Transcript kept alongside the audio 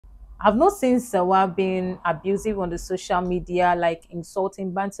I've not seen Serwaa being abusive on the social media, like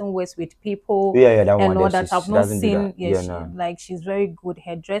insulting, banting words with people. Yeah, that and one. all that. I've not seen. Yeah, no. Like she's very good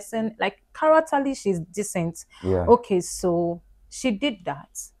hairdressing. Like characterly, she's decent. Yeah. Okay, so she did that.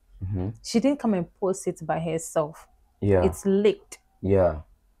 She didn't come and post it by herself. Yeah. It's leaked. Yeah.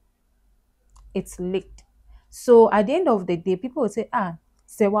 It's leaked. So at the end of the day, people will say,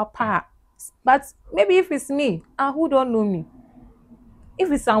 Serwaa pa. But maybe if it's me, who don't know me,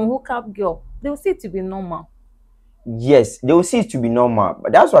 if it's some hookup girl, they will see it to be normal. Yes, they will see it to be normal.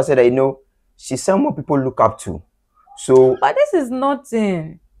 But that's why I said that, you know, she's someone people look up to. So but this is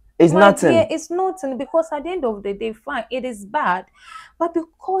nothing. It's nothing. Yeah, it's nothing, because at the end of the day, fine, it is bad. But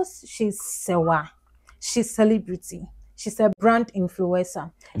because she's Serwaa, she's celebrity, she's a brand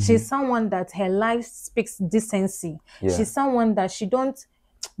influencer, she's someone that her life speaks decency. Yeah. She's someone that she don't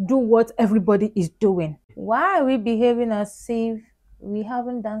do what everybody is doing. Why are we behaving as if we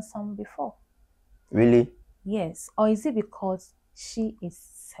haven't done some before? Really? Yes. Or is it because she is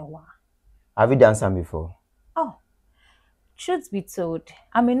Serwaa? Have you done some before? Oh, truth be told,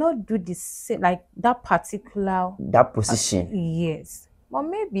 I may not do this like that particular position. Yes, but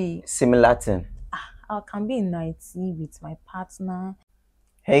maybe similar thing. I can be in IT with my partner.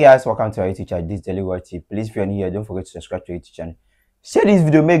 Hey guys, welcome to our YouTube channel. This is Serwaa TV. Please, if you're new here, don't forget to subscribe to our YouTube channel. Share this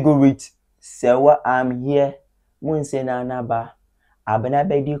video, make go reach Serwaa Amihere. Munse na naba. Abena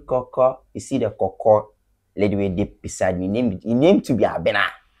bedi koko. You see the koko lady way deep beside me. Name to be Abena.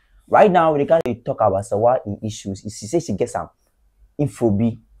 Right now, we can talk about Serwaa in issues. She says she gets some info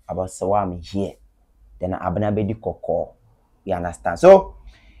about Serwaa Amihere. Then Abena bedi koko. You understand? So,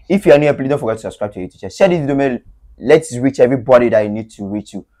 if you are new, please don't forget to subscribe to your YouTube channel. Share this video. Let's reach everybody that you need to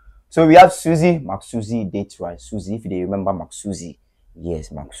reach you. So we have Susie, Mac Susie, date right. Susie, if you remember Mac Susie.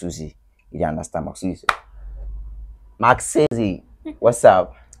 Yes, Mac Susie. You understand Mac Susie. Mac Susie, what's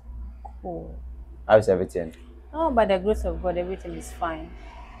up? Cool. How's everything? Oh, by the grace of God, everything is fine.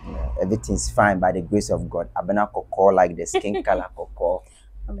 Yeah, everything's fine by the grace of God. Abena Coco, like the skin color Coco.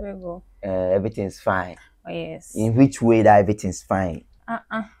 Everything's fine. Oh, yes. In which way that everything's fine?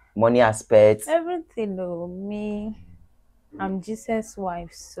 Money aspects. Everything, though. Me, I'm Jesus'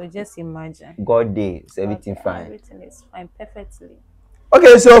 wife, so just imagine. God days, everything fine. Everything is fine, perfectly.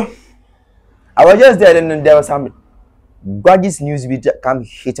 Okay, so I was just there, and then there was some gorgeous news video come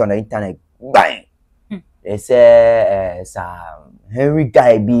hit on the internet. Bang! They say some Henry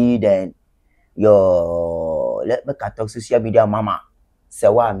guy be then your let me talk social media mama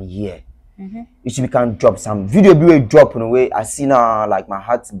Serwaa Amihere. You should can drop some video be drop in a way. I see now like my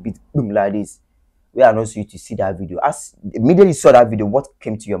heart beat boom like this. We are not you to see that video. As immediately saw that video, what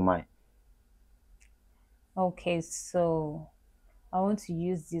came to your mind? Okay, so I want to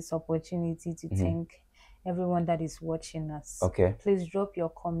use this opportunity to thank everyone that is watching us. Okay. Please drop your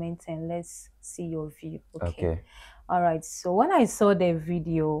comment and let's see your view. Okay. All right. So when I saw the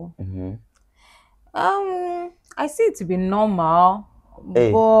video, I see it to be normal.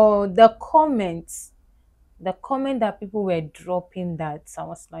 Hey. But the comment that people were dropping, that I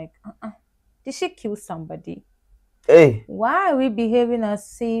was like, did she kill somebody? Hey. Why are we behaving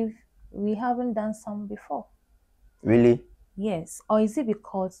as if we haven't done some before? Really? Yes. Or is it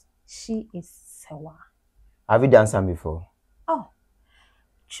because she is Serwaa? Have you done some before? Oh,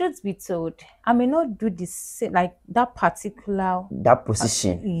 truth be told, I may not do this like that particular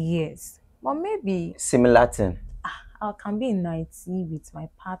position. Yes. But maybe similar thing. I can be in IT with my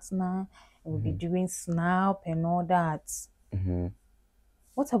partner and we'll be doing snap and all that.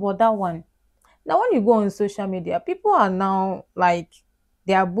 What about that one? Now, when you go on social media, people are now like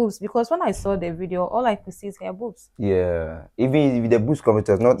their boobs, because when I saw the video, all I could see is her boobs. Yeah, even if the boobs covered,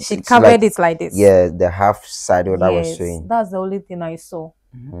 not she covered it like this. Yeah, the half side of that was showing. That's the only thing I saw.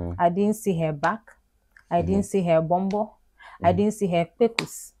 I didn't see her back. I didn't see her bumbo. I didn't see her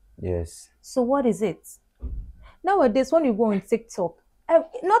pekus. Yes. So what is it? Nowadays, when you go on TikTok,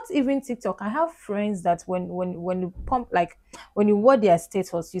 not even TikTok, I have friends that when you pump, like when you watch their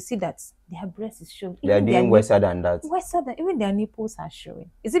status, you see that their breast is showing. They are doing worse than that. Worse than even their nipples are showing.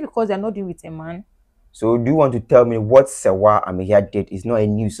 Is it because they're not doing with a man? So do you want to tell me what Serwaa Amihere did is not a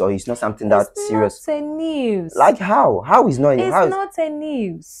news, or it's not something that's serious? It's not a news. Like how? How is not? It's not a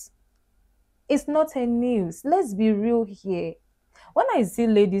news. It's not a news. Let's be real here. When I see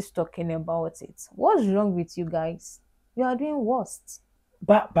ladies talking about it, what's wrong with you guys? You are doing worst.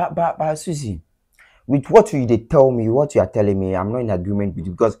 But Susie, with what you tell me, what you are telling me, I'm not in agreement with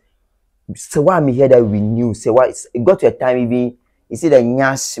you, because Serwaa Amihere that we knew, Serwaa, it got to a time even, you see the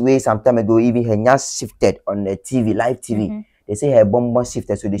nyash way some time ago, even her nyash shifted on the TV, live TV. They say her bum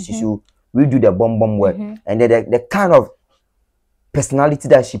shifted, so they should redo the bum work. And then the kind of personality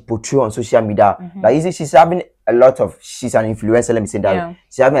that she portrays on social media. Like, is it she's having a lot of, she's an influencer, let me say that. Yeah.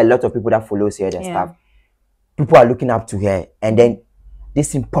 She's having a lot of people that follows her and stuff. People are looking up to her, and then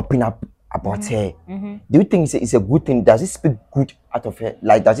this thing popping up about her. Do you think it's a good thing? Does it speak good out of her?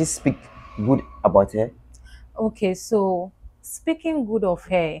 Like, does it speak good about her? Okay, so speaking good of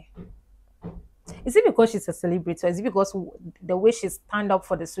her, is it because she's a celebrity, or is it because the way she stand up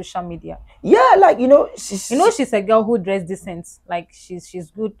for the social media? Yeah, like, you know, she's a girl who dress decent. Like,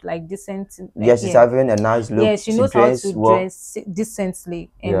 she's good, like decent. Yeah, she's having a nice look. Yeah, she knows how to dress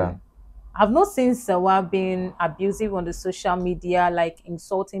decently. And I've not seen Serwaa being abusive on the social media, like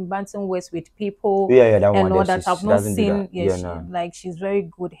insulting, banting words with people. Yeah, that and one. all that. I've not seen. Yeah, like, she's very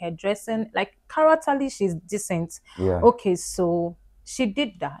good hairdressing. Like, characterly, she's decent. Yeah. Okay, so she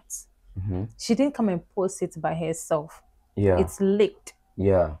did that. She didn't come and post it by herself. Yeah. It's leaked.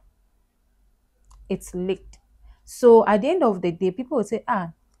 Yeah. It's leaked. So at the end of the day, people will say,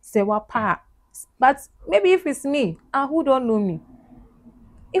 Serwaa pa. But maybe if it's me, who don't know me,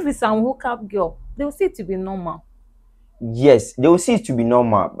 if it's some hookup girl, they will see it to be normal. Yes, they will see it to be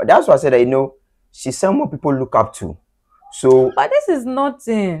normal. But that's why I said that, you know, she's someone people look up to. So, but this is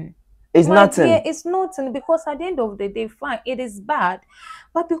nothing. It's nothing. Yeah, it's nothing, because at the end of the day, fine, it is bad.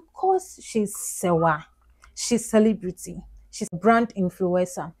 But because she's Serwaa, she's celebrity, she's a brand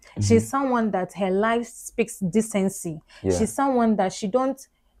influencer, she's someone that her life speaks decency. Yeah. She's someone that she don't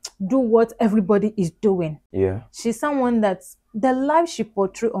do what everybody is doing. Yeah. She's someone that the life she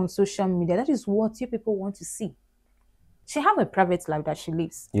portrays on social media, that is what you people want to see. She have a private life that she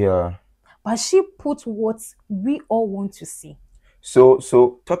lives. Yeah. But she puts what we all want to see.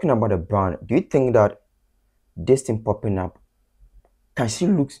 So talking about the brand, do you think that this thing popping up, can she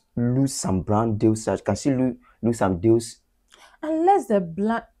lose some brand deals? Can she lose some deals? Unless the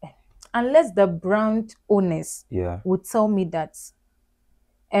brand owners would tell me that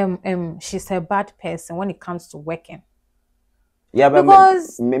she's a bad person when it comes to working. Yeah, but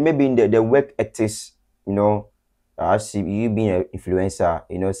because maybe in the work ethics, you know, as you being an influencer,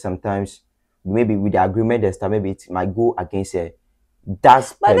 you know, sometimes maybe with the agreement and stuff, maybe it might go against her.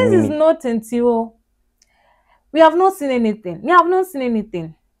 But this is not until we have not seen anything. We have not seen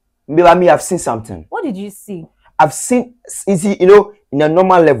anything. Maybe I mean, I've seen something. What did you see? I've seen, you know, in a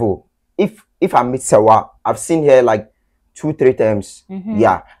normal level. If I meet Serwaa, I've seen her like 2-3 times.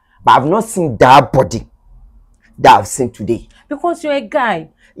 Yeah, but I've not seen that body that I've seen today. Because you're a guy.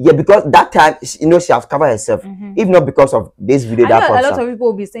 Yeah, because that time, you know, she has covered herself. If not because of this video, a lot of people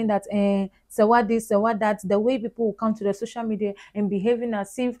will be saying that Serwaa this, Serwaa that. The way people will come to the social media and behaving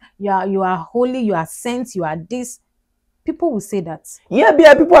as if you are holy, you are saint, you are this. People will say that. Yeah,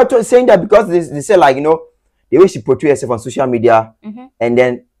 people are saying that because they say, like, you know, the way she portrays herself on social media, and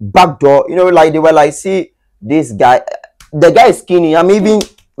then backdoor, you know, like they were like, see this guy, the guy is skinny. I'm even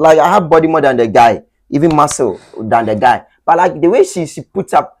like, I have body more than the guy, even muscle than the guy. But like the way she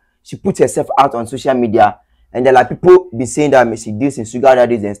puts herself out on social media, and then like people be saying that she deals in sugar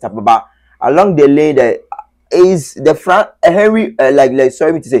daddies and stuff. But along the lane, is the front Henry like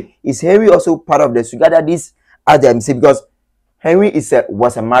sorry to say, is Henry also part of the sugar daddies as them say, because Henry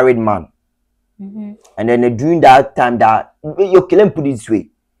was a married man, and then during that time that okay, let me put it this way: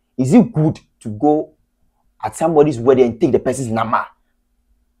 is it good to go at somebody's wedding and take the person's number?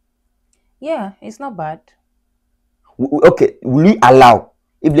 Yeah, it's not bad. Okay, will you allow,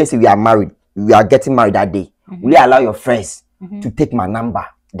 if let's say we are married, we are getting married that day, will you allow your friends to take my number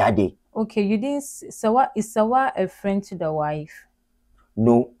that day? Okay, you didn't. Is Serwaa a friend to the wife?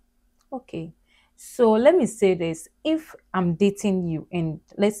 No. Okay, so let me say this: if I'm dating you, and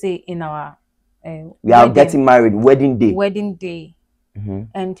let's say in our we are getting married, wedding day,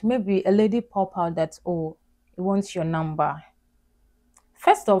 and maybe a lady pop out that, oh, he wants your number.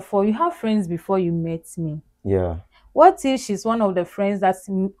 First of all, you have friends before you met me. Yeah. What if she's one of the friends that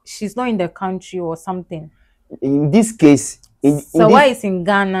she's not in the country or something? In this case, Serwaa is in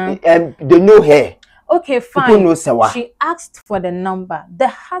Ghana. They know her. Okay, fine. People know Serwaa. She asked for the number. The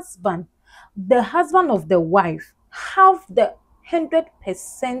husband of the wife, have the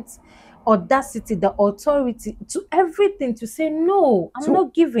 100% audacity, the authority to everything to say no, I'm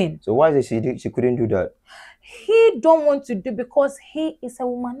not giving. So why is it she couldn't do that? He don't want to do because he is a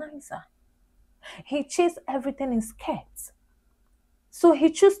womanizer. He chased everything in skirts. So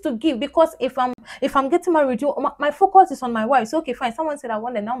he chose to give, because if I'm getting married with you, my focus is on my wife. So okay, fine. Someone said I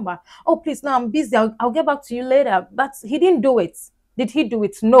want the number. Oh, please, now I'm busy. I'll get back to you later. But he didn't do it. Did he do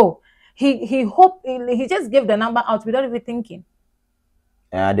it? No. He just gave the number out without even thinking.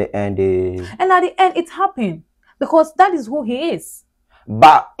 And at the end, it happened because that is who he is.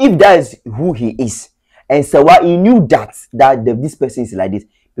 But if that is who he is, And Serwaa, he knew that this person is like this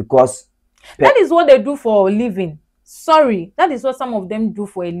because that is what they do for a living. Sorry, that is what some of them do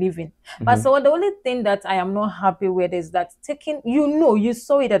for a living. But so the only thing that I am not happy with is that you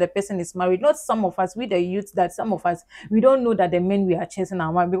saw it that the person is married. Not some of us, we the youth, that some of us, we don't know that the men we are chasing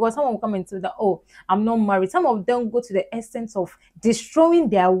are married, because some of them come into that, oh, I'm not married. Some of them go to the essence of destroying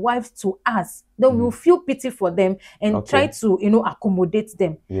their wives to us. Then we will feel pity for them and try to, accommodate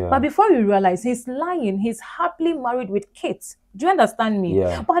them. Yeah. But before you realize, he's lying. He's happily married with kids. Do you understand me?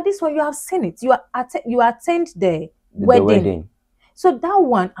 Yeah. But this one, you have seen it. You attend the wedding. So that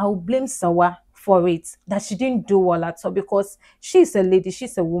one, I'll blame Serwaa for it, that she didn't do well at all, because she's a lady,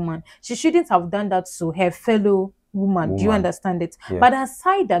 she's a woman. She shouldn't have done that to her fellow woman. Do you understand it? Yeah. But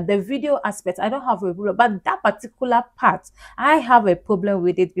aside that, the video aspect, I don't have a problem. But that particular part, I have a problem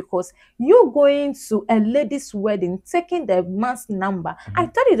with it, because you going to a lady's wedding, taking the man's number. I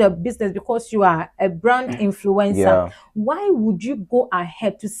thought it's a business because you are a brand influencer. Yeah. Why would you go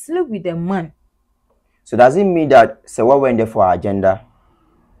ahead to sleep with a man? So does it mean that Serwaa went there for her agenda?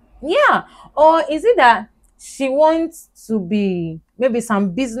 Yeah. Or is it that she wants to be maybe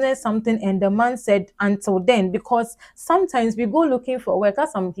some business, something, and the man said until then? Because sometimes we go looking for work.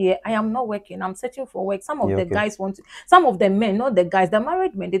 As I'm here, I am not working, I'm searching for work. Some of the guys want to, some of the men, not the guys, the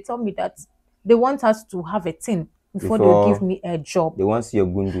married men, they tell me that they want us to have a team before they give me a job. They want to see your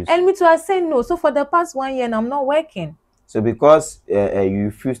gundus. And me too, I say no. So for the past 1 year, I'm not working. So because you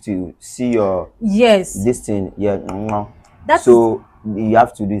refuse to see your this thing, so you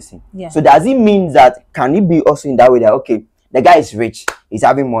have to do this thing. Yeah. So does it mean that, can it be also in that way that, okay, the guy is rich, he's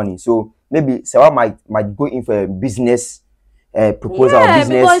having money, so maybe Serwaa might go in for a business proposal? Yeah,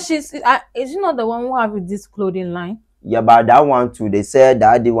 business. because is she not the one who have this clothing line? Yeah, but that one too, they said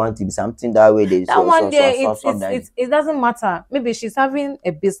that they want to be something that way. They it doesn't matter. Maybe she's having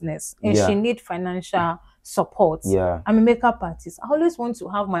a business and she need financial support. Yeah, I'm a makeup artist. I always want to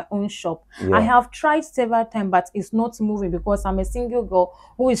have my own shop. Yeah. I have tried several times, but it's not moving because I'm a single girl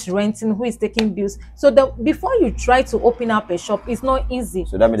who is renting, who is taking bills. So before you try to open up a shop, it's not easy.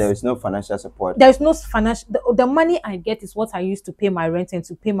 So that means there is no financial support. There's no financial. The money I get is what I use to pay my rent and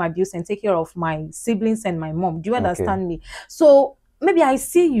to pay my bills and take care of my siblings and my mom. Do you understand me? So maybe I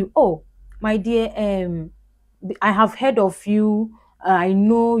see you. Oh, my dear, I have heard of you. I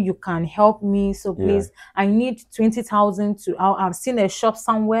know you can help me, so please, I need 20,000 to. I've seen a shop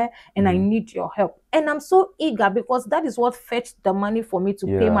somewhere, and I need your help. And I'm so eager because that is what fetched the money for me to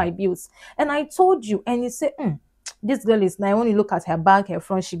pay my bills. And I told you, and you say, this girl is nice. When you look at her back, her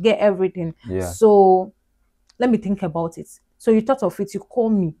front, she get everything. Yeah. So let me think about it. So you thought of it. You call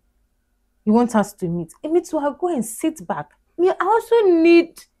me. You want us to meet. And me too. I'll go and sit back. Me, I also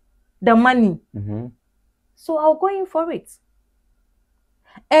need the money. So I'll go in for it.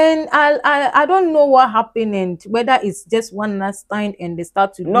 And I don't know what happened and whether it's just one last time and they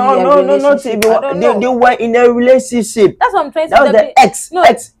start to no, they were in a relationship. That's what I'm trying to say. That was the ex. No,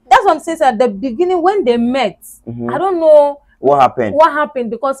 that's what I'm saying. At the beginning when they met, I don't know what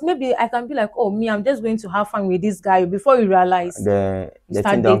happened. Because maybe I can be like, oh, me, I'm just going to have fun with this guy. Before you realize the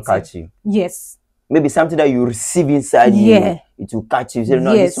thing don't catch you. Yes. Maybe something that you receive inside you, it will catch you. You say,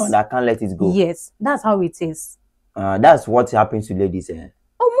 no, this one, I can't let it go. Yes, that's how it is. That's what happens to ladies.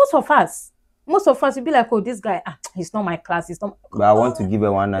 Oh, most of us will be like, oh, this guy, he's not my class. He's not. But I want to give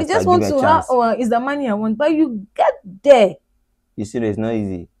her one. I just want to have. Oh, it's the money I want. But you get there. You see, it's not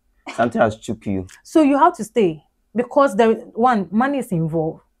easy. Something has shook you. So you have to stay because money is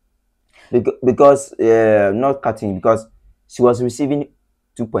involved. Because not cutting, because she was receiving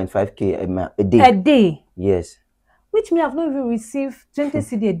 2.5K a day. A day. Yes. Which me, I've not even received 20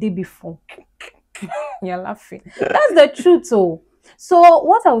 CD a day before. You're laughing. That's the truth, though. So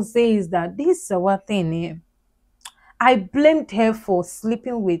what I would say is that this Serwaa thing, I blamed her for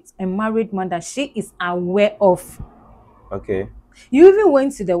sleeping with a married man that she is aware of. Okay. You even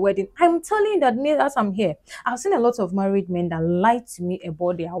went to the wedding. I'm telling you that as I'm here, I've seen a lot of married men that lie to me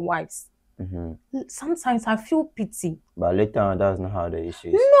about their wives. Sometimes I feel pity. But later on, that's not how the issue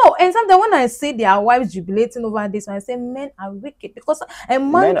is. No, and sometimes when I see their wives jubilating over this, I say men are wicked because a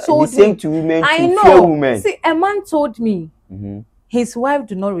man told me. To women, I to know. Women. See, a man told me his wife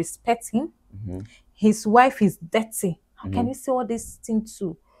do not respect him. His wife is dirty. How can you say all this thing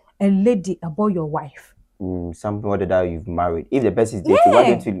to a lady about your wife? Somebody that you've married. If the person is dirty, why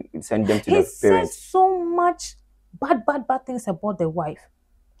don't you send them to the parents? He says so much bad things about the wife.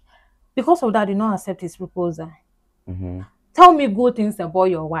 Because of that, did not accept his proposal. Tell me good things about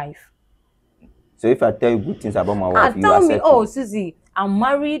your wife. So if I tell you good things about my wife, you tell accept me, oh, Susie, I'm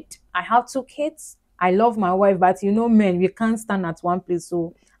married, I have 2 kids, I love my wife, but you know, men, we can't stand at one place,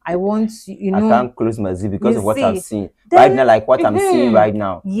 so I want, you know. I can't close my zip because of what I've seen. Then, right now, like what I'm seeing right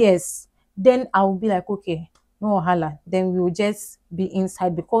now. Yes. Then I'll be like, okay, no hala. Then we will just be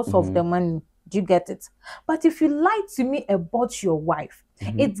inside because of the money. Do you get it? But if you lie to me about your wife,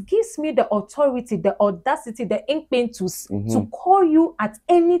 it gives me the authority, the audacity, the impetus to call you at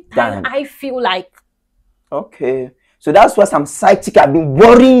any time I feel like. Okay. So that's why some psychic have been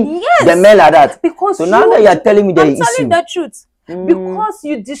worrying the men like that. Because so now that you're telling me the issue. I'm telling the truth. Because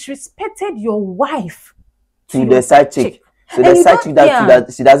you disrespected your wife to the side chick. So the side chick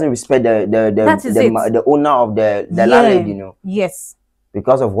that she doesn't respect the owner of the landlady, you know. Yes.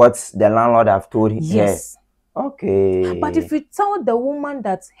 Because of what the landlord have told him. Yes. Okay. But if you tell the woman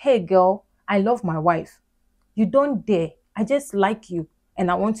that, hey girl, I love my wife, you don't dare. I just like you and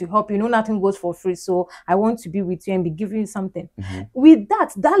I want to help you. You know, nothing goes for free, so I want to be with you and be giving you something. With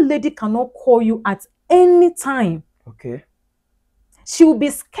that lady cannot call you at any time. Okay. She will be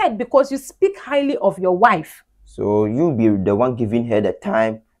scared because you speak highly of your wife. So you'll be the one giving her the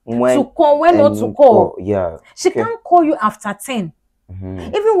time when to call, when not to call. Yeah. She can't call you after 10.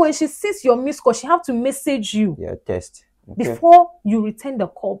 Even when she sees your missed call, she have to message you. Yeah, test. Before you return the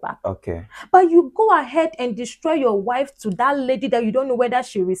call back. Okay. But you go ahead and destroy your wife to that lady that you don't know whether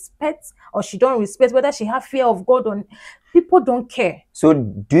she respects or she don't respect, whether she have fear of God or people don't care. So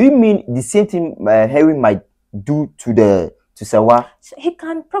do you mean the same thing Henry might do to Serwaa? He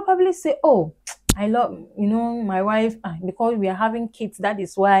can probably say, oh, I love, you know, my wife, because we are having kids, that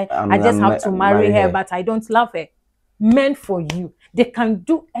is why I just have to marry her, but I don't love her. Men for you. They can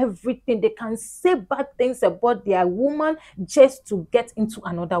do everything. They can say bad things about their woman just to get into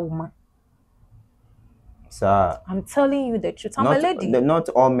another woman. Sir, I'm telling you the truth. I'm a lady. Not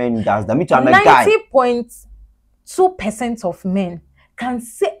all men does that. Me too, I'm a guy. 90.2% of men can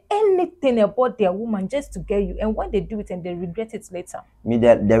say anything about their woman just to get you. And when they do it and they regret it later. Me,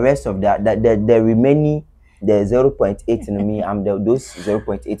 the rest of that, the remaining, the 0.8 in me, I'm those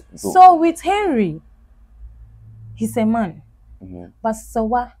 0.8 people. So with Henry, he's a man. But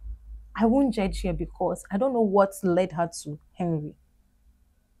Serwaa, I won't judge here because I don't know what led her to Henry.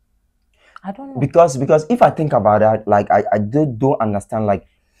 I don't know. Because if I think about that, like I don't understand. Like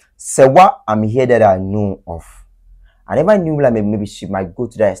Serwaa Amihere that I know of, I never knew like maybe she might go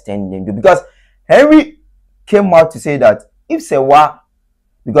to that extent because Henry came out to say that if Serwaa,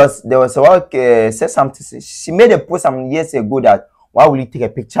 because there was Serwaa said something, she made a post some years ago that why will you take a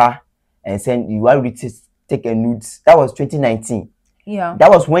picture and send you, why will you take a nude? That was 2019. Yeah. That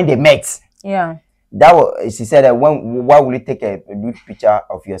was when they met. Yeah. That was, she said that why will you take a nude picture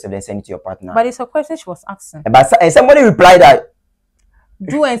of yourself and send it to your partner? But it's a question she was asking. And somebody replied that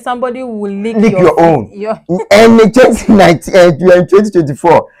and somebody will leak your own. And in 2019 and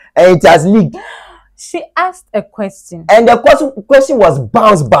 2024, and it has leaked. She asked a question. And the question was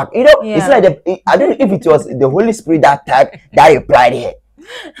bounced back. You know, it's like I don't know if it was the Holy Spirit that time that replied here.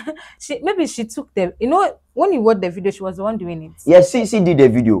 Maybe she took the, you know, when you watch the video, she was the one doing it. Yes, she did the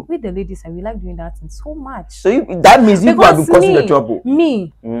video. With the ladies, and we like doing that thing so much. So that means you have been causing the trouble.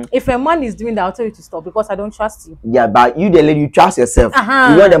 If a man is doing that, I'll tell you to stop because I don't trust you. Yeah, but you the lady, you trust yourself.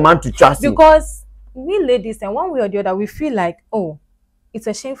 You want the man to trust you. Because we ladies, and one way or the other, we feel like, oh, it's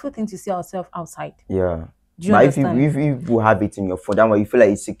a shameful thing to see ourselves outside. Yeah. Do you understand? If you have it in your phone, that way you feel like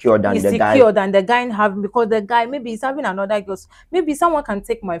it's secure than the guy. It's secure than the guy having, because the guy maybe he's having another girl. Maybe someone can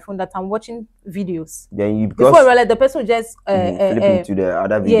take my phone that I'm watching videos. Then before you realize the person just flip into the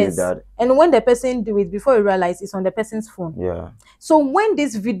other videos that. And when the person do it, before you realize it's on the person's phone. Yeah. So when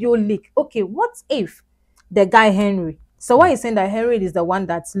this video leak, okay, what if the guy Henry? So why is saying that Henry is the one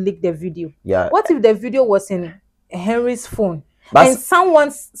that leaked the video? Yeah. What if the video was in Henry's phone and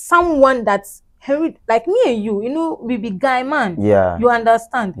someone that's Henry, like me and you know, we be guy man. Yeah. You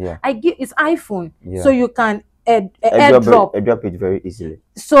understand? Yeah. I give it's iPhone, yeah. so you can airdrop it very easily.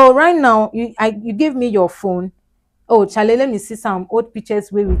 So right now, you give me your phone. Oh, Charlie, let me see some old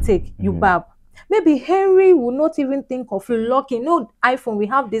pictures where we take you bab. Maybe Henry will not even think of locking. No iPhone, we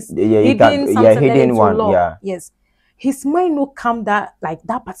have this hidden one. Lock. Yeah. Yes. His mind will come that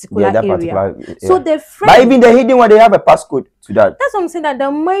particular area. So the friend, but even the hidden one, they have a passcode to that. That's what I'm saying. That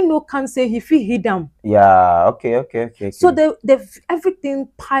the mind no can say if he hid them. Yeah. Okay. So the everything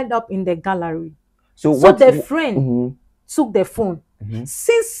piled up in the gallery. So the friend took the phone.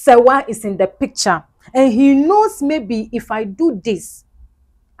 Since Serwaa is in the picture and he knows maybe if I do this,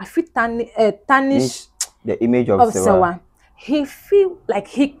 I feel tarnish the image of Serwaa. He feel like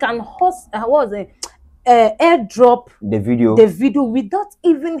he can host airdrop the video without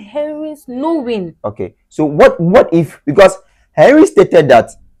even Henry's knowing. Okay, so what if, because Henry stated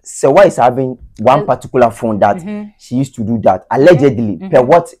that Serwaa is having one particular phone that she used to do that allegedly, per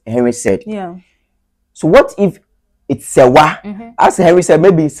what Henry said. Yeah. So what if it's Serwaa? As Henry said,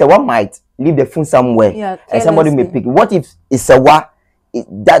 maybe Serwaa might leave the phone somewhere and somebody may pick it. What if it's Serwaa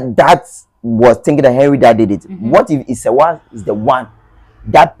that was thinking that Henry that did it? What if it's Serwaa is the one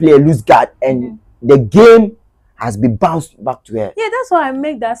that play a loose guard and the game has been bounced back to her? Yeah, that's why I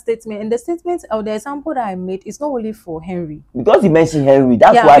make that statement. And the statement or the example that I made is not only for Henry. Because you mentioned Henry,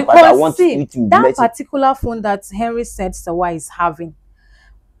 that's why I want you to that particular phone that Henry said Serwaa is having,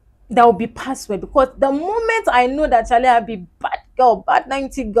 there will be password. Because the moment I know that Charlie will be bad girl, bad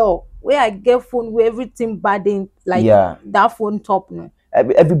 90 girl, where I get phone where everything bad in, like that phone top. No.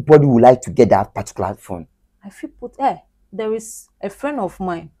 Everybody would like to get that particular phone. I feel there is a friend of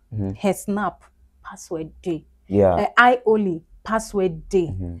mine, her snap password day. Yeah. I only password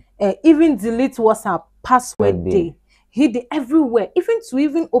day. Even delete WhatsApp password day. He did everywhere,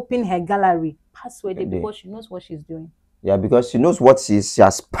 even open her gallery password day, because she knows what she's doing. Yeah, because she knows what she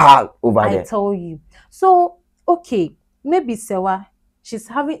has piled over there. I tell you. So okay, maybe Serwaa,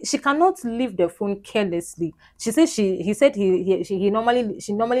 she cannot leave the phone carelessly. She said she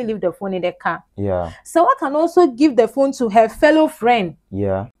normally leave the phone in the car. Yeah. Serwaa can also give the phone to her fellow friend.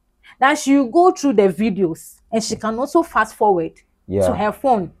 Yeah. That she will go through the videos and she can also fast forward to her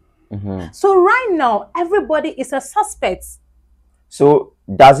phone. So right now, everybody is a suspect. So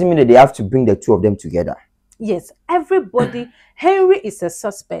does it mean that they have to bring the two of them together? Yes, everybody. Henry is a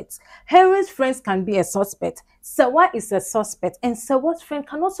suspect. Henry's friends can be a suspect. Serwaa is a suspect, and Serwaa's friend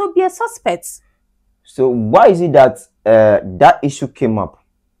can also be a suspect. So why is it that that issue came up?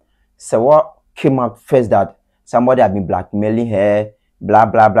 Serwaa came up first that somebody had been blackmailing her, blah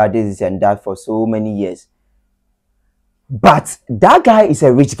blah blah, this and that for so many years. But that guy is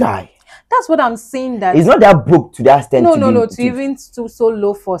a rich guy. That's what I'm saying. That it's not that broke to that extent. No, to even too so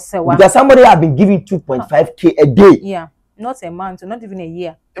low for Serwaa. Because somebody have been giving 2.5K a day. Yeah, not a month, not even a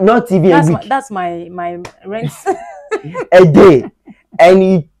year. Not even a week. That's my rent. A day.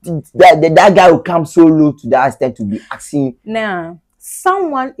 And that guy will come so low to that extent to be asking. Now,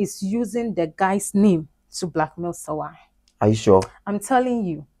 someone is using the guy's name to blackmail Serwaa. Are you sure? I'm telling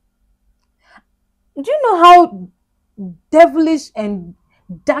you. Do you know how devilish and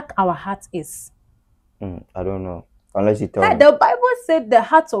dark our heart is? I don't know. Unless you tell me. The Bible said the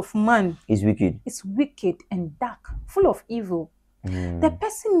heart of man is wicked. It's wicked and dark, full of evil. The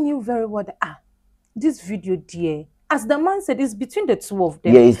person knew very well that this video, dear, as the man said, it's between the two of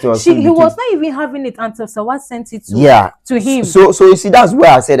them. Yeah, he was not even having it until Serwaa sent it to him. So you see, that's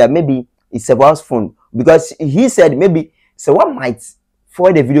where I said that maybe it's Serwaa's phone, because he said maybe Serwaa might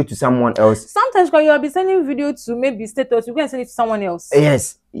forward the video to someone else. Sometimes when you will be sending video to maybe status, you can send it to someone else.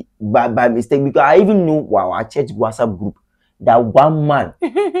 Yes, by mistake, because I even know our church WhatsApp group that one man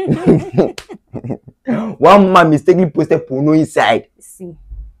mistakenly posted porno inside. See,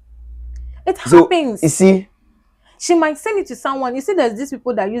 it happens. You see, she might send it to someone. You see, there's these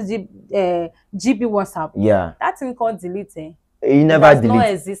people that use GB WhatsApp. Yeah, that thing called deleted. You never delete. It does not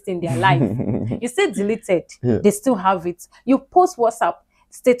exist in their life. You say deleted, they still have it. You post WhatsApp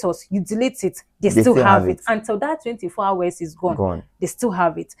status, you delete it, they still have it. Until that 24 hours is gone, they still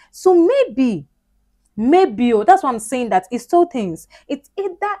have it. So maybe, that's what I'm saying, that it's two things. It's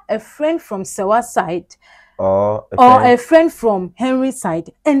either a friend from Serwaa's side or a friend from Henry's side,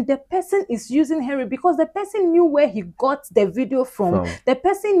 and the person is using Henry because the person knew where he got the video from. The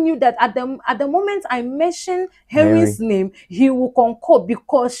person knew that at the moment I mentioned Henry's name, he will concur,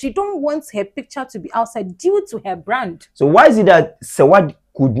 because she don't want her picture to be outside due to her brand. So why is it that Serwaa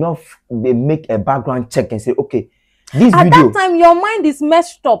could not make a background check and say, okay, this at video, that time your mind is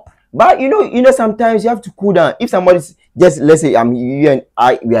messed up. But you know sometimes you have to cool down. If somebody's just, let's say you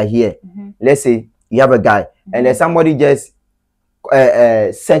and we are here, let's say you have a guy, and then somebody just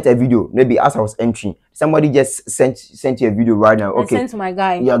sent a video, maybe as I was entering, somebody just sent you a video right now. Okay, sent to my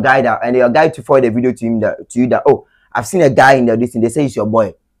guy, your guy that, and your guy to forward the video to him to you that, oh, I've seen a guy in this thing, they say it's your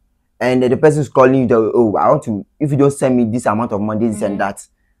boy, and the person's calling you that, oh, I want to, if you don't send me this amount of money, this and that,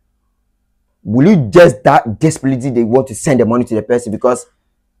 will you just that desperately they want to send the money to the person because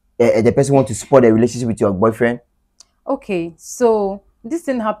the person wants to support the relationship with your boyfriend? Okay, so this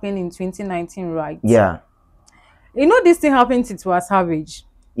thing happened in 2019, right? Yeah. You know, this thing happened to Serwaa Savage.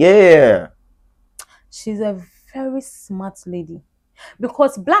 Yeah. She's a very smart lady.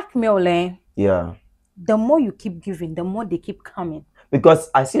 Because blackmail, yeah, the more you keep giving, the more they keep coming. Because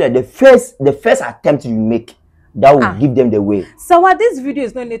I see that the first attempt you make, that will give them the way. So this video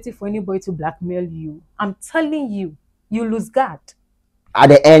is not native for anybody to blackmail you. I'm telling you, you lose guard. At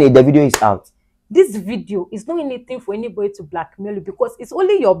the end, the video is out. this video is not anything for anybody to blackmail you, because it's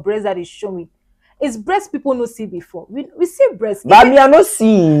only your breast that is showing. It's breast people no see before. We see breast. But me, I not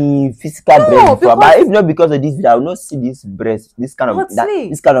see physical breast before. But if not because of this video, I will not see this breast. This kind of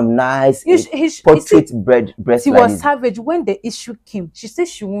this kind of nice portrait breast. She was savage when the issue came. She said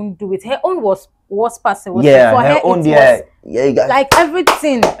she won't do it. Her own was passing. Yeah, her own. Yeah, like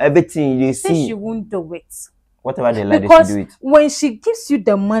everything. Everything you see. She won't do it. Whatever they like, they should do it. When she gives you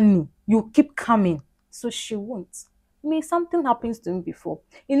the money, you keep coming. So she won't. Something happens to me before.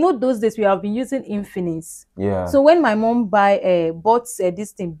 You know, those days we have been using Infinix. Yeah. So when my mom bought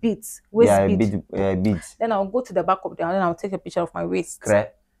this thing, beads, waist beads. Then I'll go to the back of the hand and I'll take a picture of my waist.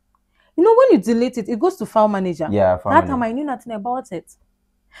 Correct. You know, when you delete it, it goes to file manager. Yeah, that time I knew nothing about it.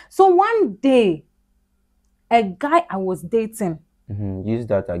 So one day, a guy I was dating used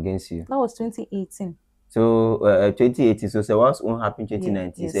that against you. That was 2018. So 2018. So Serwaa's own happened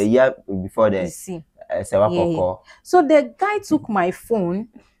 2019. Yes. So a year before that. You see. Yeah. So the guy took my phone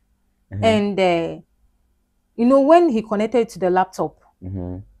and you know, when he connected to the laptop,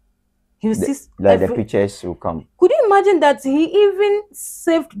 he will see the pictures will come. Could you imagine that he even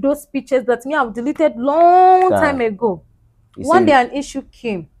saved those pictures that me I've deleted long time ago? One day an issue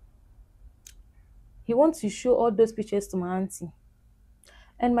came. He wants to show all those pictures to my auntie.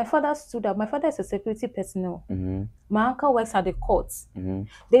 And my father stood up. My father is a security personnel. My uncle works at the courts.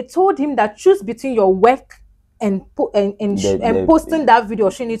 They told him that choose between your work and posting that video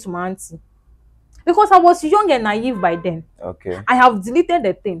or showing it to my auntie. Because I was young and naive by then. Okay. I have deleted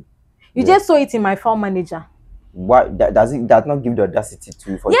the thing. You just saw it in my file manager. What does not give the audacity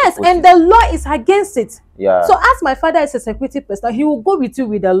to? Yes, and the law is against it. Yeah. So as my father is a security personnel, he will go with you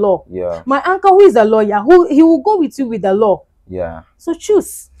with the law. Yeah. My uncle, who is a lawyer, he will go with you with the law. Yeah. So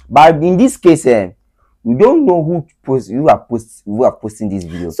choose. But in this case, we don't know who are posting this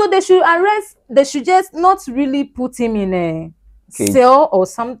video. So they should arrest. They should just not really put him in a cell or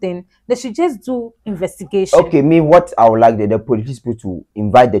something. They should just do investigation. Okay, what I would like the police people to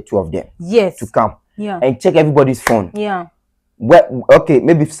invite the two of them. Yes. To come. Yeah. And check everybody's phone. Yeah. Well, okay,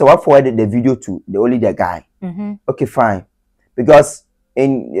 maybe Serwaa forwarded the video to the guy. Okay, fine. Because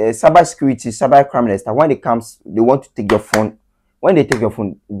in cyber security, cyber criminals, when it comes, they want to take your phone. When they take your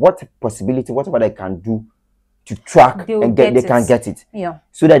phone, what possibility, whatever they can do to track and they can get it. Yeah.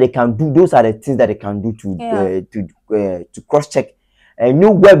 So that they can do, those are the things that they can do to cross check and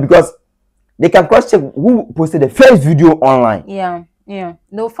know where, because they can cross check who posted the first video online. Yeah. Yeah.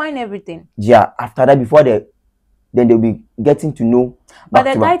 They'll find everything. Yeah. After that, then they'll be getting to know. But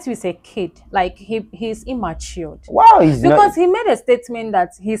the guy too is a kid. Like he's immature. Wow, because he made a statement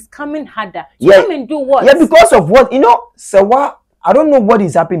that he's coming harder. Come and do what? Yeah, because of what? You know, Serwaa, I don't know what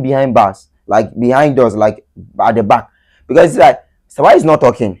is happening behind bars, like behind us, like at the back, because it's like Serwaa is not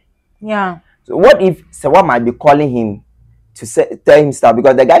talking. Yeah. So what if Serwaa might be calling him to tell him stuff,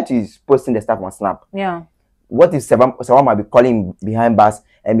 because the guy is posting the stuff on Snap. Yeah. What if Serwaa might be calling him behind bars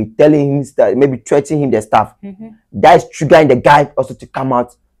and be telling him stuff, maybe threatening him the stuff? That is triggering the guy also to come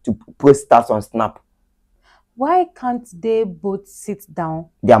out to post stuff on Snap. Why can't they both sit down?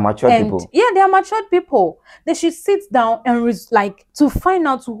 They are mature people. Yeah, they are mature people. They should sit down and to find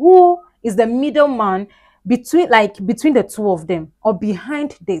out who is the middleman between the two of them or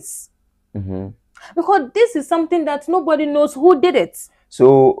behind this. Because this is something that nobody knows who did it.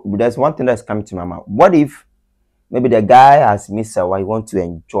 So there's one thing that's coming to my mind. What if maybe the guy has missed Serwaa, he wants to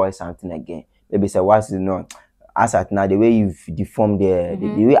enjoy something again? Maybe Serwaa is not. As at now, the way you've deformed the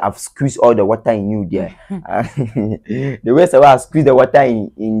way I've squeezed all the water in you there, the way Serwaa has squeezed the water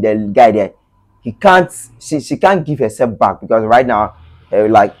in the guy there, she can't give herself back, because right now,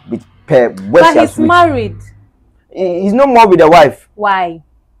 but he's married. He's no more with the wife. Why?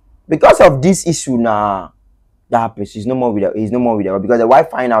 Because of this issue now, that happens. He's no more with her, because the wife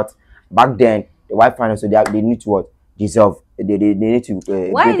find out back then. The wife find out, so they need to what? Dissolve. They need to.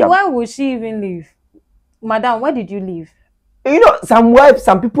 Why would she even leave? Madam, why did you leave? You know,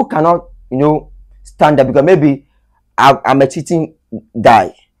 some people cannot, stand there, because maybe I'm a cheating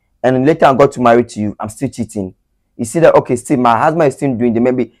guy, and later I got to marry to you, I'm still cheating. You see that, okay, still my husband is still doing the,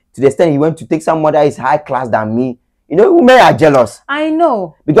 maybe to the extent he went to take someone that is high class than me. You know, women are jealous. I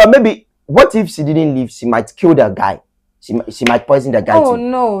know. Because maybe, what if she didn't leave? She might kill the guy. She might poison the guy too. Oh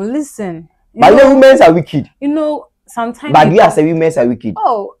no, listen. But women are wicked. Sometimes. But you as a women are wicked.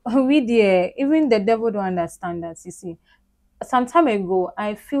 Oh, even the devil don't understand that. You see, some time ago,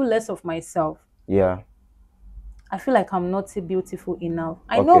 I feel less of myself. Yeah. I feel like I'm not beautiful enough.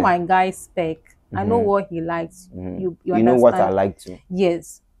 I know my guy's spec. I know what he likes. You know what I like too.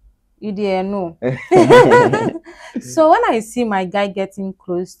 Yes. You dare no. So when I see my guy getting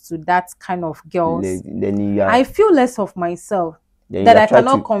close to that kind of girls, then I feel less of myself. Then that I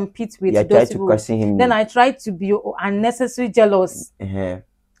cannot compete with those people. Then I try to be unnecessarily jealous.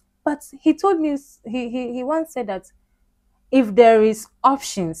 But he told me, he once said that if there is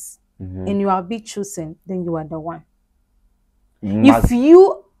options and you are being chosen, then you are the one.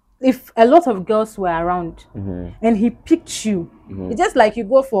 If a lot of girls were around and he picked you, it's just like you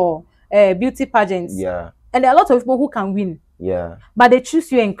go for beauty pageants. Yeah. And there are a lot of people who can win. Yeah. But they choose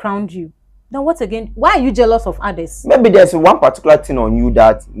you and crown you. Then what again? Why are you jealous of others? Maybe there's one particular thing on you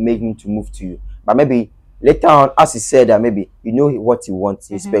that made him to move to you. But maybe later on, as he said that maybe you know what he wants,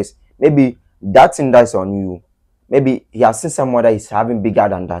 he expects. Maybe that thing that's on you, maybe he has seen someone that is having bigger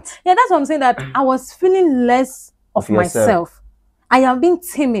than that. Yeah, that's what I'm saying, that I was feeling less of myself. I am being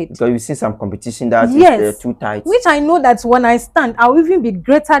timid. Because you see some competition that is too tight. Which I know that when I stand, I'll even be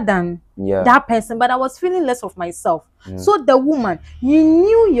greater than that person. But I was feeling less of myself. So the woman, you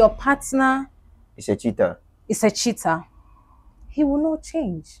knew your partner is a cheater. Is a cheater. He will not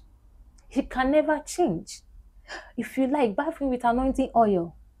change. He can never change. If you like, bath him with anointing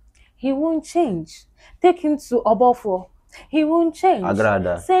oil. He won't change. Take him to Obofo. He won't change.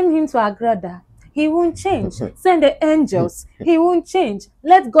 Agrada. Send him to Agrada. He won't change. Send the angels. He won't change.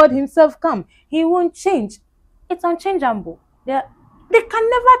 Let God himself come. He won't change. It's unchangeable. They can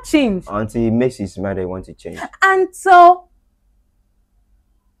never change. Until he makes his mind they want to change. Until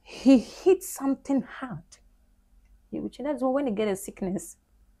he hits something hard. That's when they get a sickness.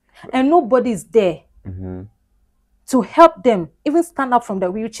 And nobody is there to help them even stand up from the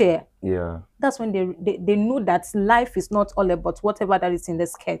wheelchair. Yeah. That's when they know that life is not all about whatever that is in the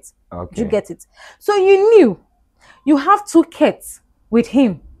skirt. Okay. Do you get it? So you knew you have 2 kids with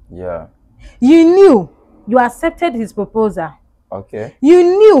him. Yeah. You knew you accepted his proposal. Okay. You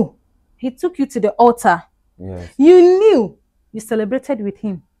knew he took you to the altar. Yes. You knew you celebrated with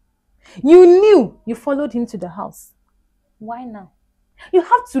him. You knew you followed him to the house. Why now? You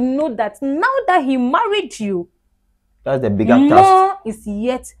have to know that now that he married you, that's the bigger more task. Is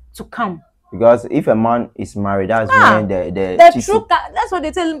yet to come. Because if a man is married, that's when the truth. That's what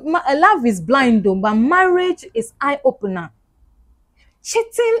they tell. Love is blind, though, but marriage is eye opener.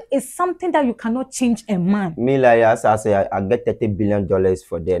 Cheating is something that you cannot change a man. Me, like I say, I get $30 billion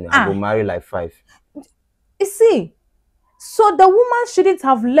for them. I will marry like 5. You see, so the woman shouldn't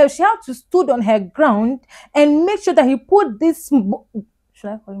have left. She had to stood on her ground and make sure that he put this. Should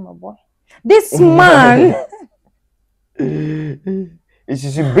I call him a boy? This man. If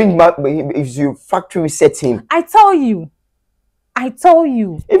you should bring back, if you factory reset him. I tell you.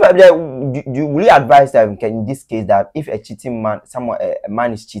 If I you really advise that in this case that if a cheating man, a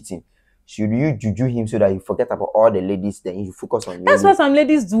man is cheating, should you juju him so that you forget about all the ladies, then you focus on you? That's what some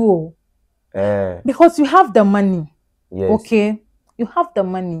ladies do. Because you have the money. Yes. Okay, you have the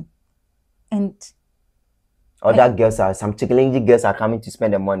money, and other girls are challenging girls are coming to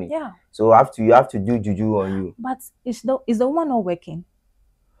spend the money. Yeah. So you have to do juju on you. But is the woman not working?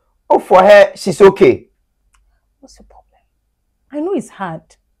 Oh, for her, she's okay. What's the problem? I know it's hard.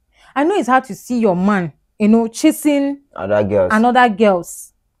 I know it's hard to see your man, chasing other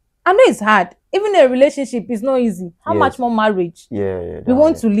girls. I know it's hard. Even a relationship is not easy. How much more marriage? Yeah. We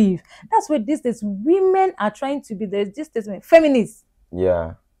want to leave. That's where these days women are trying to be feminists.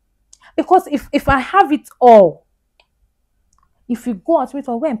 Yeah. Because if I have it all, if you go out with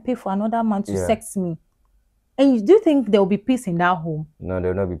or go and pay for another man to sex me, and do you think there will be peace in that home? No,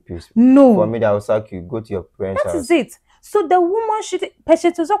 there will not be peace. No. For me, that will suck you. Go to your parents' house. That is it. So the woman should.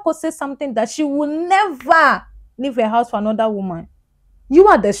 Peshetozoko says something that she will never leave her house for another woman. You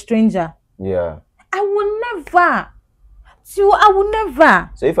are the stranger. Yeah. I will never. I will never.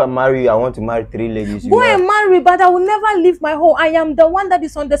 So if I marry you, I want to marry 3 ladies. Go and marry, but I will never leave my home. I am the one that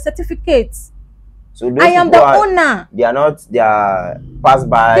is on the certificates. So I am the owner. They are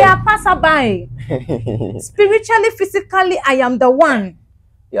pass-by. They are passerby. Spiritually, physically, I am the one.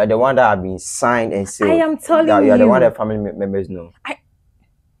 You are the one that have been signed and sealed. I am telling you. You are the one that family members know.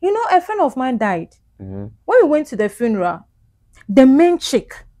 A friend of mine died. When we went to the funeral, the main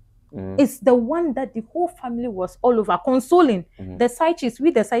chick is the one that the whole family was all over consoling. The side chicks,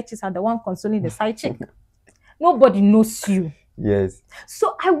 the side chicks are the one consoling the side chick. Nobody knows you. Yes.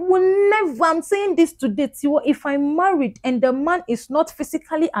 So I will never, I'm saying this today, Tiwo, if I'm married and the man is not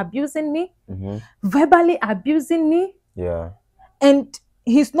physically abusing me, verbally abusing me, and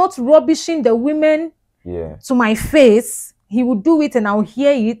he's not rubbishing the women to my face, he will do it and I'll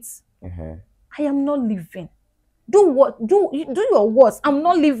hear it. I am not living. Do your worst. I'm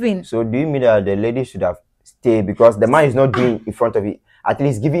not living. So do you mean that the lady should have stayed because the man is not doing in front of it? at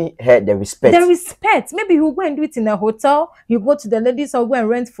least giving her the respect. The respect. Maybe you go and do it in a hotel. You go to the ladies or go and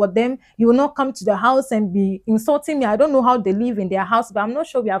rent for them. You will not come to the house and be insulting me. I don't know how they live in their house, but I'm not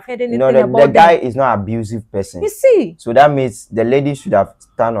sure we have heard anything about the guy is not an abusive person. You see. So that means the lady should have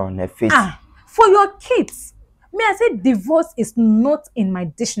stand on her feet. For your kids. May I say divorce is not in my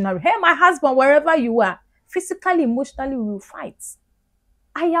dictionary. Hey, my husband, wherever you are, physically, emotionally, we will fight.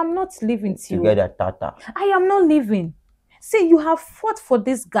 I am not living to you. Together, Tata. I am not living. See, you have fought for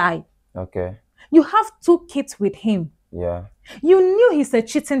this guy. Okay. You have 2 kids with him. Yeah. You knew he's a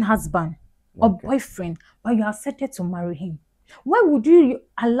cheating husband or boyfriend, but you have accepted to marry him. Why would you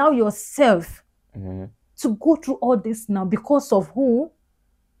allow yourself to go through all this now because of who?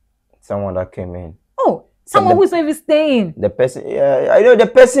 Someone that came in. Oh, someone who's not even staying. The person, I know the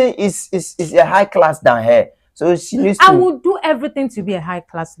person is a high class than her. So she needs to... I would do everything to be a high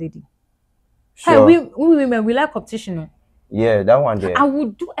class lady. Sure. Hey, we women, we like competition. Yeah, that one there. I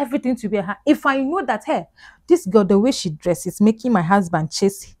would do everything to be a high... If I know that, hey, this girl, the way she dresses, making my husband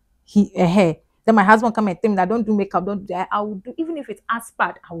chase her, then my husband come and tell me that I don't do makeup, don't do that, I would do, even if it's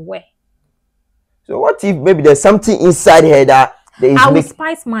aspart, I wear. So what if maybe there's something inside her that there is... I will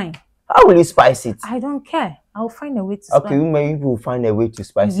spice mine. How will you spice it? I don't care. I'll find a way to spice it. Okay, maybe we'll find a way to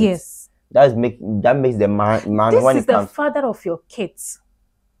spice it. Yes. That makes the man this when is the father of your kids.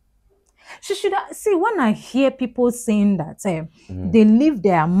 She should see when I hear people saying that they leave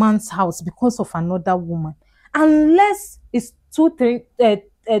their man's house because of another woman, unless it's two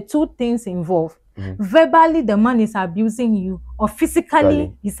things involved. Verbally, the man is abusing you, or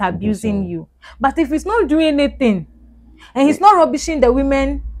physically, he's abusing you. But if he's not doing anything, and he's not rubbishing the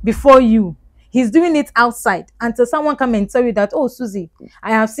women before you, he's doing it outside until someone come and tell you that, oh, Susie,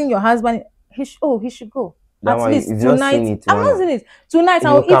 I have seen your husband. He should go. That At one, least tonight. I'm not seeing it. Tonight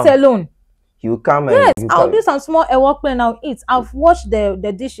I'll eat alone. He will come. Yes, I'll do some small work and I'll eat. I've washed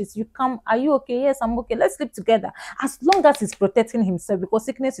the dishes. You come. Are you okay? Yes, I'm okay. Let's sleep together. As long as he's protecting himself, because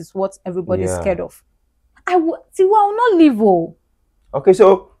sickness is what everybody's scared of. I will not leave. Oh. Okay,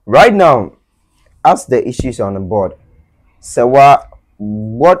 so right now, as the issues on the board, Serwaa,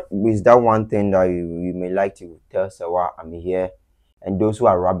 what is that one thing that you may like to tell Serwaa Amihere and those who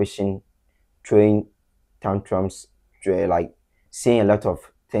are rubbishing, throwing tantrums, like saying a lot of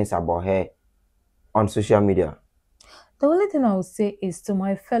things about her on social media? The only thing I would say is to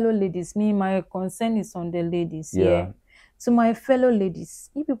my fellow ladies, my concern is on the ladies. Yeah. To my fellow ladies,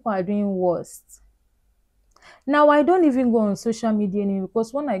 you people are doing worst. Now, I don't even go on social media anymore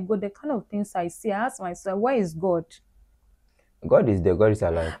because when I go, the kind of things I see, I ask myself, where is God? God is there. God is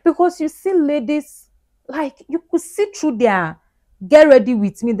alive. Because you see ladies, like, you could see through their get ready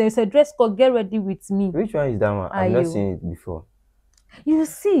with me. There's a dress called get ready with me. Which one is that one? I've not seen it before. You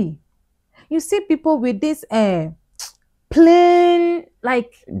see people with this plain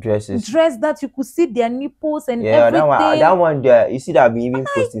like dress that you could see their nipples and everything. That one there. You see that I've been even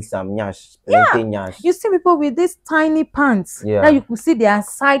posting some nyash. You see people with these tiny pants that you could see their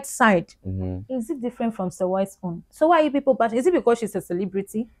side. Is it different from Serwaa's own? So why are you people bashing? Is it because she's a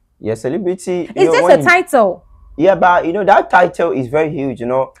celebrity? Yeah, celebrity. Is this a title? Yeah, but that title is very huge. It's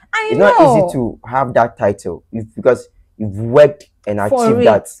not easy to have that title because you've worked and achieved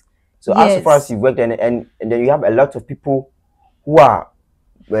that. So as far as you've worked and then you have a lot of people who are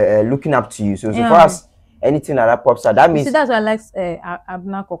looking up to you. So far as anything like that pops out, that means... See, that's why I like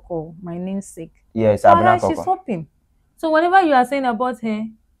Abna Koko, my namesake. Yes, so Abna Koko. She's hoping. So whatever you are saying about her,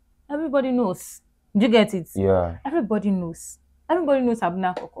 everybody knows. Do you get it? Yeah. Everybody knows. Everybody knows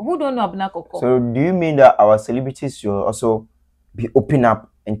Abna Koko. Who don't know Abna Koko? So do you mean that our celebrities should also be open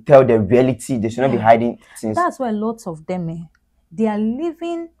up and tell the reality? They should not be hiding things. That's why lots of them, they are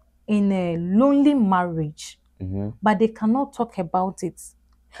living in a lonely marriage, but they cannot talk about it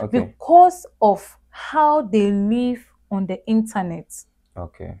because of how they live on the internet.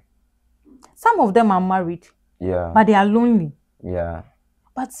 Okay. Some of them are married, but they are lonely. Yeah.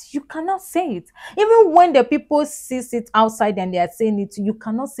 But you cannot say it. Even when the people see it outside and they are saying it, you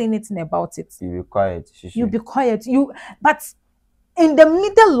cannot say anything about it. You be quiet. You be quiet. But in the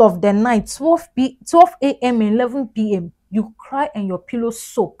middle of the night, 12 a.m. and 11 p.m., you cry and your pillow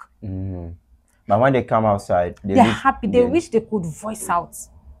soak. But when they come outside, they're happy. They wish they could voice out.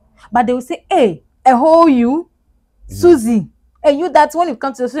 But they will say, hey, you, Susie. And you, that's when you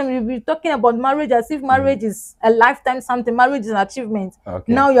come to the social media, you'll be talking about marriage as if marriage is a lifetime something. Marriage is an achievement.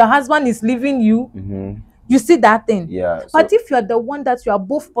 Now your husband is leaving you. You see that thing. Yeah. But if you're the one that you are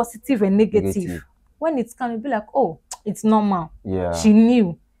both positive and negative. When it's kind of be like, oh, it's normal. Yeah. She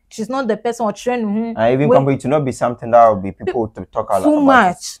knew. She's not the person or trend. And even company to not be something that will be people to talk about. Too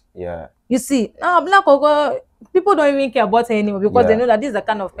much. Yeah. You see, now Black Ogo People don't even care about her anymore because they know that this is the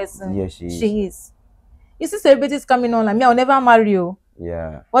kind of person she is. You see celebrities coming on like me, I'll never marry you.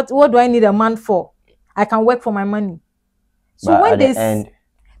 Yeah. What do I need a man for? I can work for my money. So but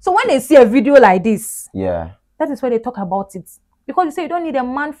when they see a video like this, that is why they talk about it. Because you say you don't need a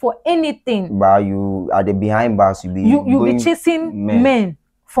man for anything. But you at the behind bars, you'll be chasing men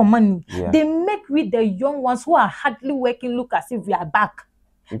for money. Yeah. They make with the young ones who are hardly working look as if we are back.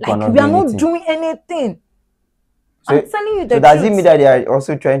 Like we are not doing anything. So, I'm telling you the truth. Does it mean that they are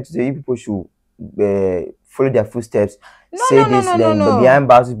also trying to say people should follow their footsteps? No. Behind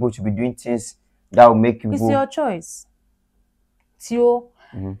bars, people should be doing things that will make you It's go. your choice.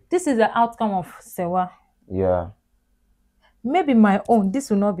 This is the outcome of Serwaa. Yeah. Maybe my own, this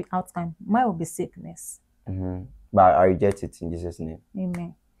will not be outcome. Mine will be sickness. But I reject it in Jesus' name.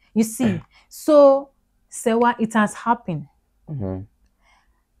 Amen. You see, so Serwaa, it has happened.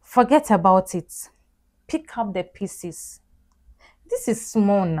 Forget about it. Pick up the pieces. This is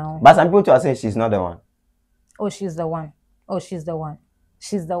small now. But some people are saying she's not the one. Oh, she's the one. Oh, she's the one.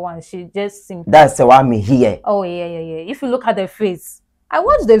 She's the one. She just seems. That's Serwaa Amihere. Oh, yeah. If you look at the face, I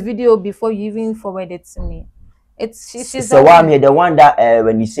watched the video before you even forwarded it to me. She's Serwaa Amihere, the one that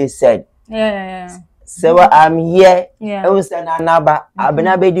when you say said. Yeah. Serwaa Amihere. Yeah. Serwaa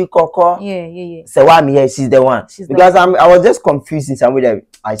Yeah. Amihere, she's the one. Because I was just confused in some way that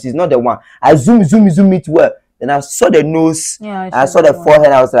she's not the one. I zoom it well. Then I saw the nose. Yeah, I saw the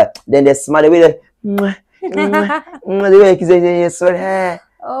forehead. I was like, then the smile, the way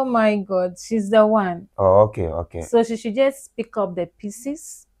oh my God, she's the one. Oh, okay. So she should just pick up the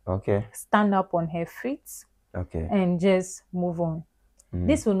pieces. Okay. Stand up on her feet. Okay. And just move on.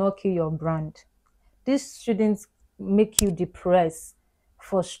 This will not kill your brand. This shouldn't make you depressed,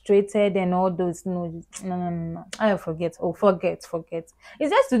 frustrated, and all those. No. I forget. Oh, forget. It's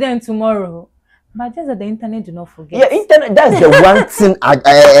just today and tomorrow. But just that the internet do not forget. Yeah, internet. That's the one thing.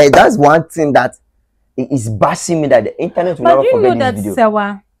 That's one thing that is bashing me, that the internet will never forget this video.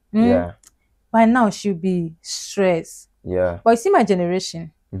 Serwaa, yeah. By now she'll be stressed. Yeah. But you see my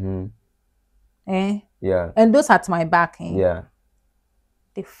generation. Yeah. And those at my back. Yeah.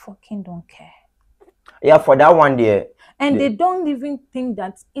 They fucking don't care. Yeah, for that one there. And they don't even think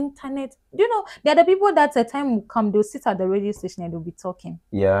that internet, you know, they're the people that a time will come, they'll sit at the radio station and they'll be talking.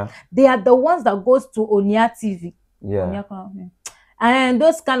 Yeah. They are the ones that goes to Onia TV. Yeah. And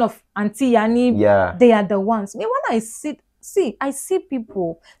those kind of Auntie Yani, yeah, they are the ones. Me, when I see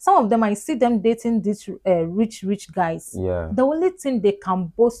people, some of them, I see them dating these rich guys. Yeah. The only thing they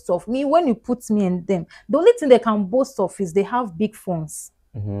can boast of, me, when you put me and them, the only thing they can boast of is they have big phones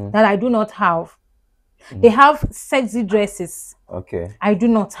that I do not have. They have sexy dresses. Okay. I do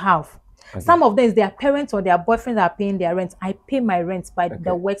not have. Okay. Some of them is their parents or their boyfriends are paying their rent. I pay my rent by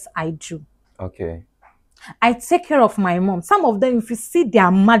the works I do. Okay. I take care of my mom. Some of them, if you see their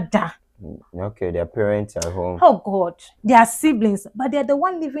mother. Okay, their parents are home. Oh God, they are siblings, but they're the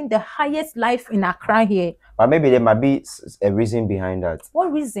one living the highest life in Accra here. But maybe there might be a reason behind that.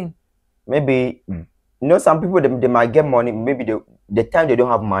 What reason? Maybe, you know, some people, they might get money. Maybe the time they don't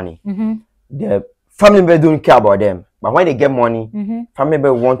have money, the family members don't care about them. But when they get money, family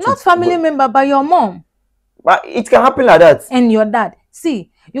members want not family member, but your mom. But it can happen like that. And your dad. See,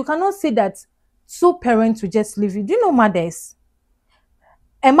 you cannot say that two parents will just leave you. Do you know mothers?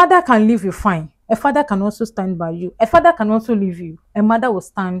 A mother can leave you fine. A father can also stand by you. A father can also leave you. A mother will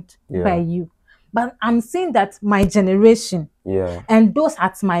stand by you. But I'm saying that my generation and those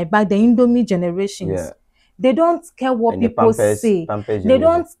at my back, the Indomie generations, they don't care what and people say. They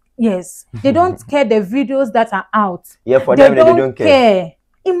don't. Yes, they don't care the videos that are out. Yeah, for them, they don't care.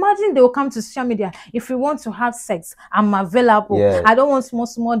 Imagine they will come to social media. If you want to have sex, I'm available. Yeah. I don't want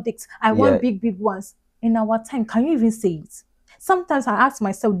small dicks. I want big ones. In our time, can you even say it? Sometimes I ask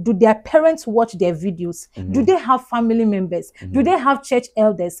myself, do their parents watch their videos? Do they have family members? Do they have church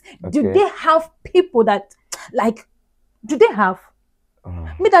elders? Do they have people that, like, do they have?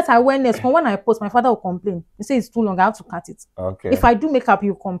 Me, that awareness, when I post, my father will complain. He say it's too long, I have to cut it. Okay. If I do makeup,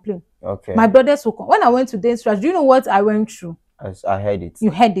 you complain. Okay. My brothers will come. When I went to dance class, do you know what I went through? I heard it.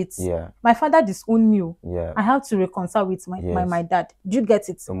 You heard it. Yeah. My father disowned you. Yeah. I have to reconcile with my dad. Do you get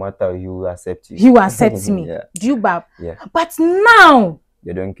it? No matter, he will accept you. He will accept me. Do you, Bab? Yeah. But now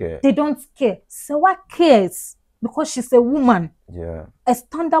they don't care. They don't care. Serwaa cares because she's a woman. Yeah. A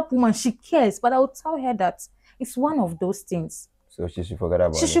stand-up woman. She cares. But I will tell her that it's one of those things. So she should forget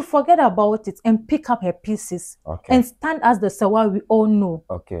about it. She should forget about it and pick up her pieces. Okay. And stand as the Serwaa we all know.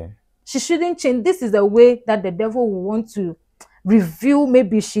 Okay. She shouldn't change. This is the way that the devil will want to, review,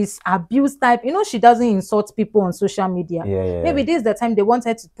 maybe she's abuse type. You know, she doesn't insult people on social media. Maybe this is the time they want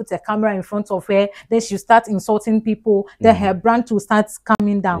her to put a camera in front of her, then she'll start insulting people, then her brand will start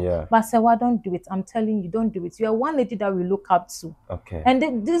coming down. But Serwaa, don't do it. I'm telling you, don't do it. You are one lady that we look up to.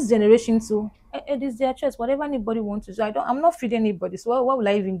 And this generation too, it is their choice. Whatever anybody wants to do, I'm not feeding anybody. So why will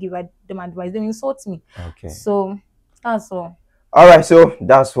I even give them advice? They insult me. So that's all. All right, so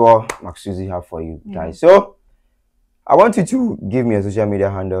that's what Max Susie have for you guys. So I want you to give me your social media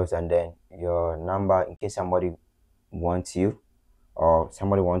handles and then your number in case somebody wants you or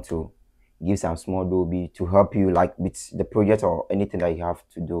somebody wants to give some small doby to help you, like with the project or anything that you have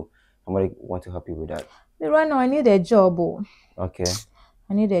to do. Somebody want to help you with that. Right now, I need a job. Okay.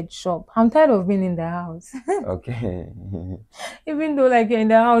 I need a job. I'm tired of being in the house. Okay. Even though like you're in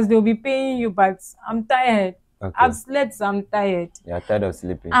the house, they'll be paying you, but I'm tired. I've slept, so I'm tired. You're tired of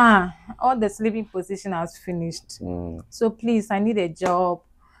sleeping? All the sleeping position has finished. So please, I need a job.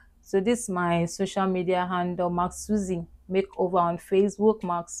 So this is my social media handle, Max Susie Makeover on Facebook,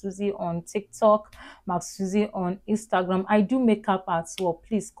 Max Susie on TikTok, Max Susie on Instagram. I do makeup as well.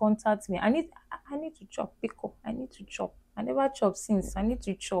 Please contact me. I need to chop pickle. I need to chop. I never chop since. I need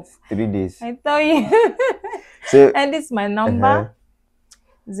to chop. 3 days. I tell you. So, and this is my number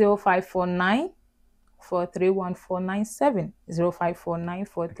 0549 431 0549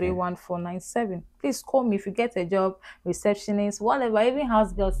 431 Please call me if you get a job, receptionist, whatever, even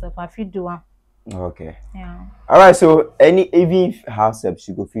house girls if I fit do one. Okay. Yeah. All right. So even house helps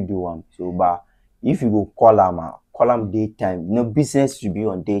you go fit do one. So but if you go call them daytime. No business should be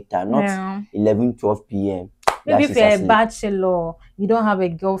on daytime, not 11-12 p.m. Maybe if you're a bachelor, you don't have a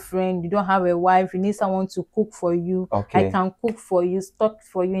girlfriend, you don't have a wife, you need someone to cook for you. I can cook for you, stock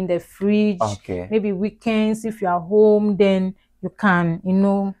for you in the fridge. Maybe weekends, if you are home, then you can, you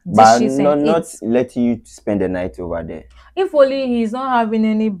know, dishes but and not letting you spend the night over there. If only he's not having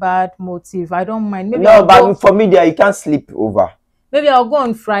any bad motive, I don't mind. Maybe no, but for me, there you can't sleep over. Maybe I'll go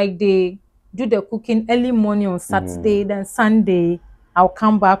on Friday, do the cooking early morning on Saturday, then Sunday I'll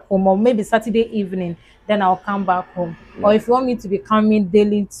come back home, or maybe Saturday evening, then I'll come back home. Or if you want me to be coming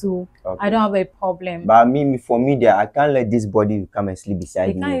daily too, I don't have a problem. But for me, there I can't let this body come and sleep beside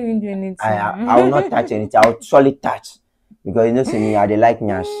me. You can't even do anything. I will not touch anything. I will surely touch because you know, see me, I they like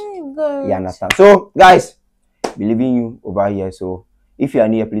nyash. You understand? So, guys, believe in you over here. So, if you are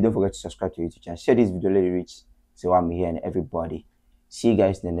new, please don't forget to subscribe to YouTube channel. Share this video, let it reach Serwaa Amihere and everybody. See you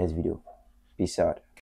guys in the next video. Peace out.